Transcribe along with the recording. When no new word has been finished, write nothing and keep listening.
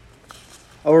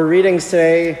Our readings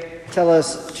today tell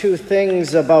us two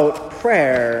things about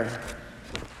prayer.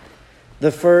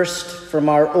 The first from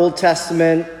our Old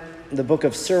Testament, the book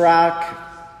of Sirach,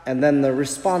 and then the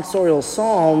responsorial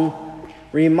psalm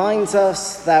reminds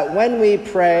us that when we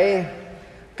pray,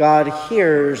 God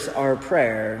hears our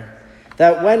prayer.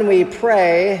 That when we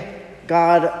pray,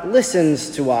 God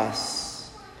listens to us.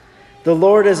 The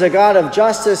Lord is a God of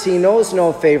justice. He knows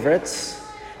no favorites.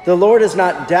 The Lord is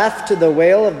not deaf to the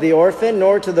wail of the orphan,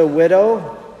 nor to the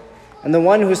widow. And the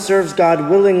one who serves God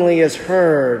willingly is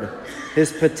heard.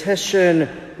 His petition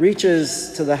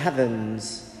reaches to the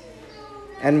heavens.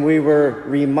 And we were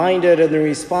reminded in the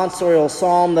responsorial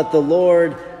psalm that the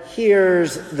Lord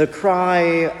hears the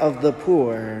cry of the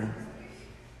poor.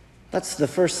 That's the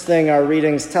first thing our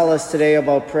readings tell us today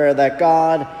about prayer, that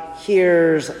God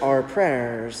hears our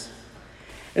prayers.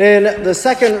 In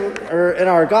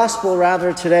our gospel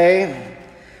today,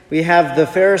 we have the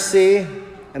Pharisee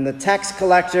and the tax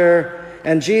collector,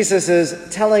 and Jesus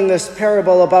is telling this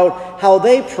parable about how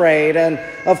they prayed, and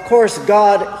of course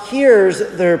God hears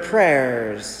their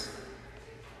prayers.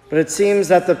 But it seems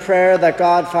that the prayer that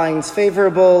God finds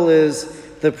favorable is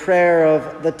the prayer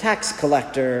of the tax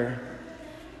collector.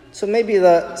 So maybe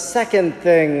the second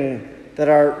thing that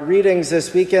our readings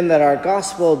this weekend, that our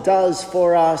gospel does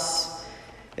for us,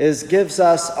 is gives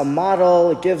us a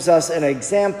model, gives us an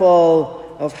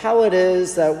example of how it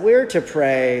is that we're to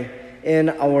pray in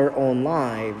our own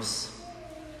lives.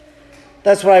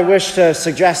 That's what I wish to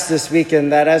suggest this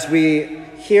weekend, that as we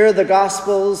hear the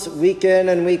Gospels week in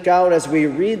and week out, as we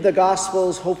read the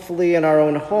Gospels, hopefully in our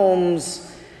own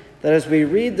homes, that as we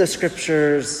read the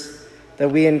Scriptures, that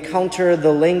we encounter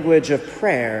the language of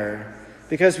prayer,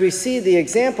 because we see the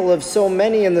example of so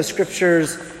many in the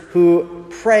Scriptures who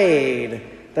prayed,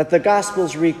 that the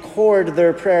Gospels record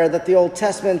their prayer, that the Old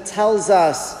Testament tells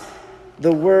us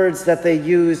the words that they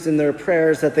used in their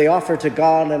prayers that they offered to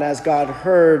God, and as God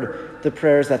heard the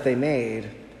prayers that they made.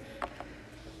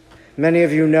 Many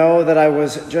of you know that I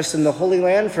was just in the Holy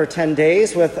Land for 10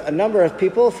 days with a number of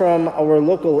people from our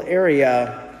local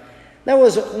area. That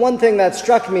was one thing that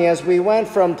struck me as we went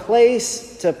from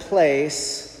place to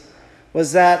place,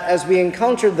 was that as we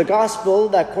encountered the gospel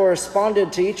that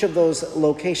corresponded to each of those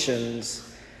locations,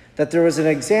 that there was an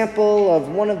example of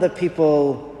one of the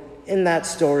people in that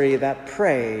story that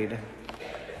prayed.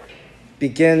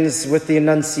 Begins with the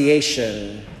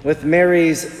Annunciation, with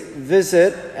Mary's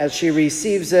visit as she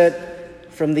receives it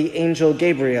from the angel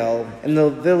Gabriel in the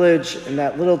village, in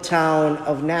that little town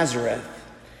of Nazareth.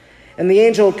 And the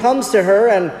angel comes to her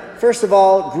and first of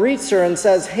all greets her and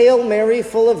says, "Hail Mary,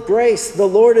 full of grace, the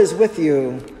Lord is with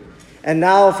you." And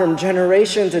now from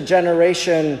generation to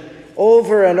generation,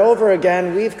 over and over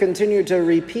again, we've continued to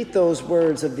repeat those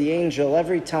words of the angel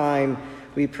every time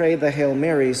we pray the Hail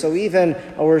Mary. So even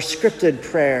our scripted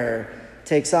prayer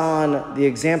takes on the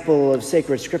example of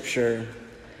sacred scripture.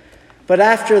 But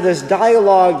after this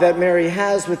dialogue that Mary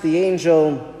has with the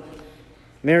angel,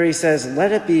 Mary says,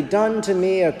 "Let it be done to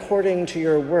me according to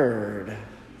your word."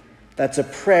 That's a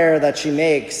prayer that she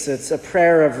makes. It's a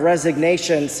prayer of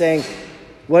resignation, saying,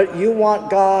 "What you want,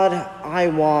 God, I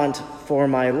want for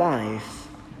my life."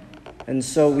 And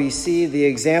so we see the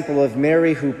example of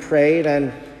Mary who prayed,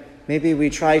 and maybe we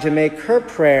try to make her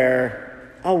prayer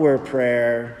our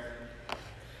prayer.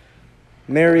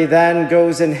 Mary then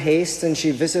goes in haste and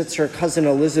she visits her cousin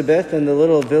Elizabeth in the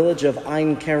little village of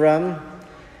Ein Kerem.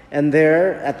 And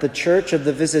there, at the Church of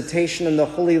the Visitation in the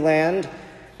Holy Land,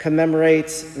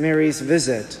 commemorates Mary's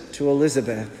visit to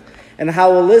Elizabeth. And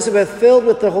how Elizabeth, filled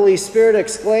with the Holy Spirit,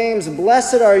 exclaims,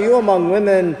 "Blessed are you among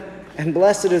women, and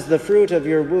blessed is the fruit of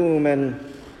your womb." And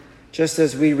just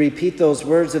as we repeat those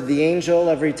words of the angel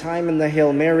every time in the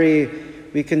Hail Mary,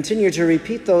 we continue to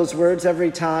repeat those words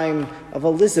every time of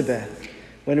Elizabeth,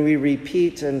 when we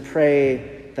repeat and pray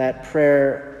that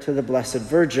prayer to the Blessed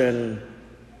Virgin.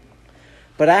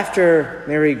 But after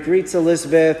Mary greets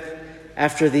Elizabeth,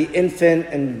 after the infant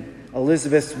in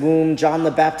Elizabeth's womb, John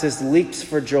the Baptist leaps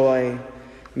for joy.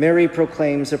 Mary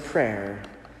proclaims a prayer.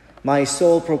 "My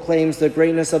soul proclaims the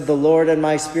greatness of the Lord, and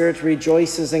my spirit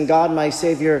rejoices in God my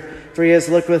Savior, for he has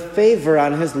looked with favor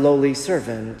on his lowly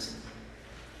servant."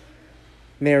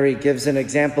 Mary gives an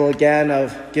example again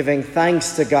of giving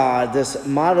thanks to God, this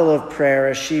model of prayer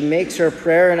as she makes her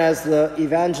prayer, and as the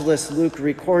evangelist Luke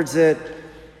records it,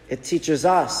 it teaches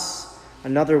us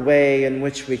another way in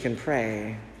which we can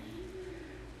pray.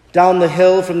 Down the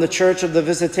hill from the Church of the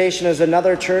Visitation is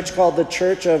another church called the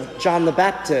Church of John the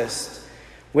Baptist,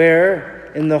 where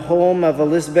in the home of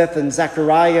Elizabeth and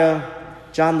Zechariah,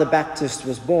 John the Baptist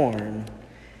was born.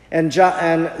 And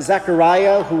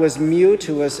Zechariah, who was mute,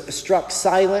 who was struck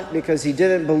silent because he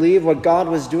didn't believe what God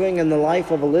was doing in the life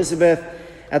of Elizabeth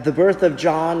at the birth of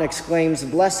John, exclaims,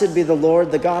 "Blessed be the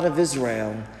Lord, the God of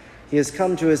Israel. He has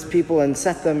come to his people and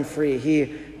set them free."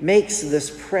 He makes this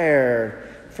prayer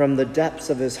from the depths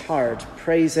of his heart,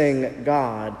 praising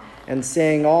God and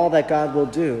saying all that God will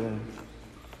do.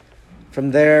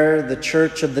 From there, the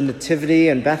Church of the Nativity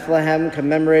in Bethlehem,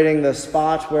 commemorating the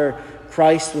spot where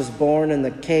Christ was born in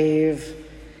the cave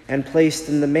and placed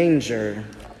in the manger.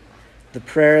 The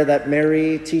prayer that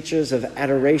Mary teaches of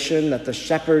adoration, that the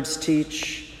shepherds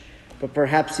teach, but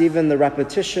perhaps even the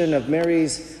repetition of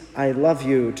Mary's "I love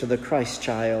you" to the Christ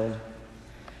child.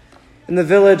 In the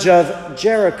village of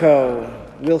Jericho,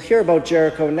 we'll hear about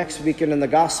Jericho next weekend in the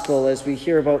Gospel as we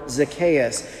hear about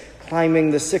Zacchaeus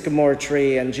climbing the sycamore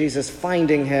tree and Jesus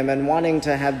finding him and wanting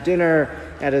to have dinner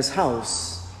at his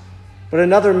house. But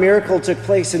another miracle took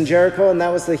place in Jericho, and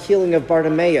that was the healing of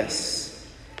Bartimaeus.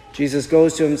 Jesus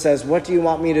goes to him and says, "What do you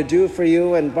want me to do for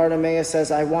you?" And Bartimaeus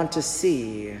says, "I want to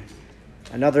see."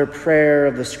 Another prayer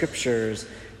of the Scriptures,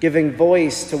 giving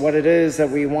voice to what it is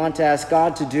that we want to ask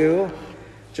God to do,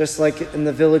 just like in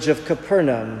the village of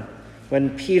Capernaum,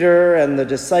 when Peter and the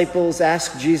disciples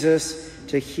asked Jesus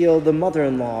to heal the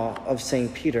mother-in-law of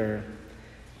St. Peter,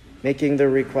 making their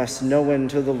request known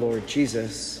to the Lord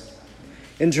Jesus.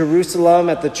 In Jerusalem,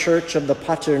 at the church of the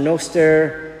Pater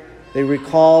Noster, they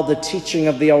recall the teaching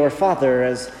of the Our Father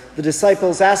as the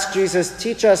disciples ask Jesus,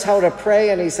 "Teach us how to pray,"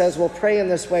 and he says, "Well, pray in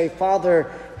this way: Father,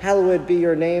 hallowed be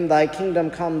your name, thy kingdom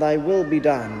come, thy will be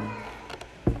done."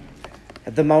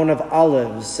 At the Mount of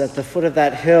Olives, at the foot of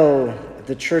that hill, at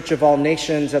the Church of All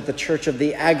Nations, at the Church of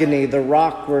the Agony, the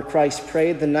rock where Christ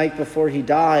prayed the night before he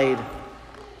died,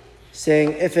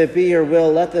 saying, "If it be your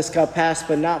will, let this cup pass,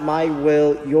 but not my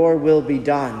will, your will be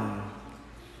done."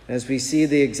 As we see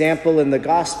the example in the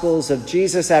Gospels of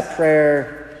Jesus at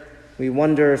prayer, we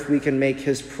wonder if we can make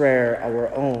his prayer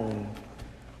our own.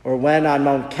 Or when on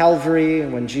Mount Calvary,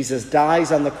 when Jesus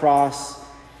dies on the cross,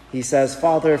 he says,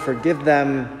 "Father, forgive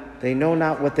them, they know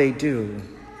not what they do."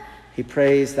 He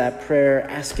prays that prayer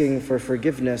asking for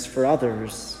forgiveness for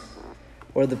others.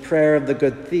 Or the prayer of the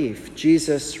good thief,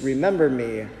 "Jesus, remember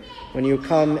me when you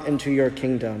come into your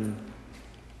kingdom."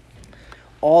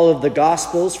 All of the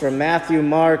Gospels from Matthew,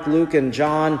 Mark, Luke, and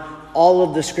John, all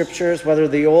of the Scriptures, whether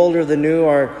the Old or the New,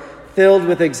 are filled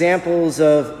with examples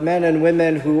of men and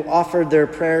women who offered their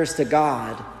prayers to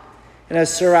God. And as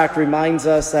Sirach reminds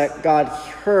us, that God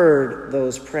heard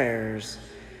those prayers.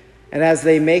 And as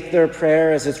they make their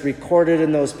prayer, as it's recorded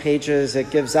in those pages, it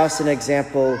gives us an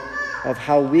example of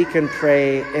how we can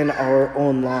pray in our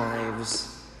own lives.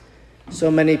 So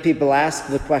many people ask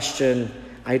the question,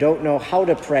 "I don't know how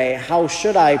to pray. How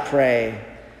should I pray?"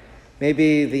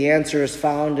 Maybe the answer is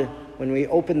found when we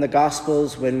open the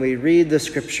Gospels, when we read the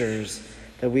Scriptures,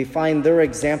 that we find their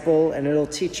example and it'll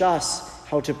teach us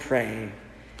how to pray.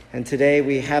 And today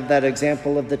we have that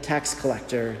example of the tax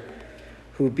collector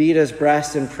who beat his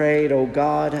breast and prayed, "O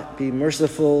God, be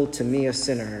merciful to me, a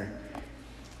sinner."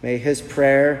 May his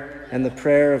prayer and the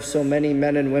prayer of so many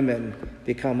men and women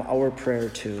become our prayer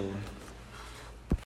too.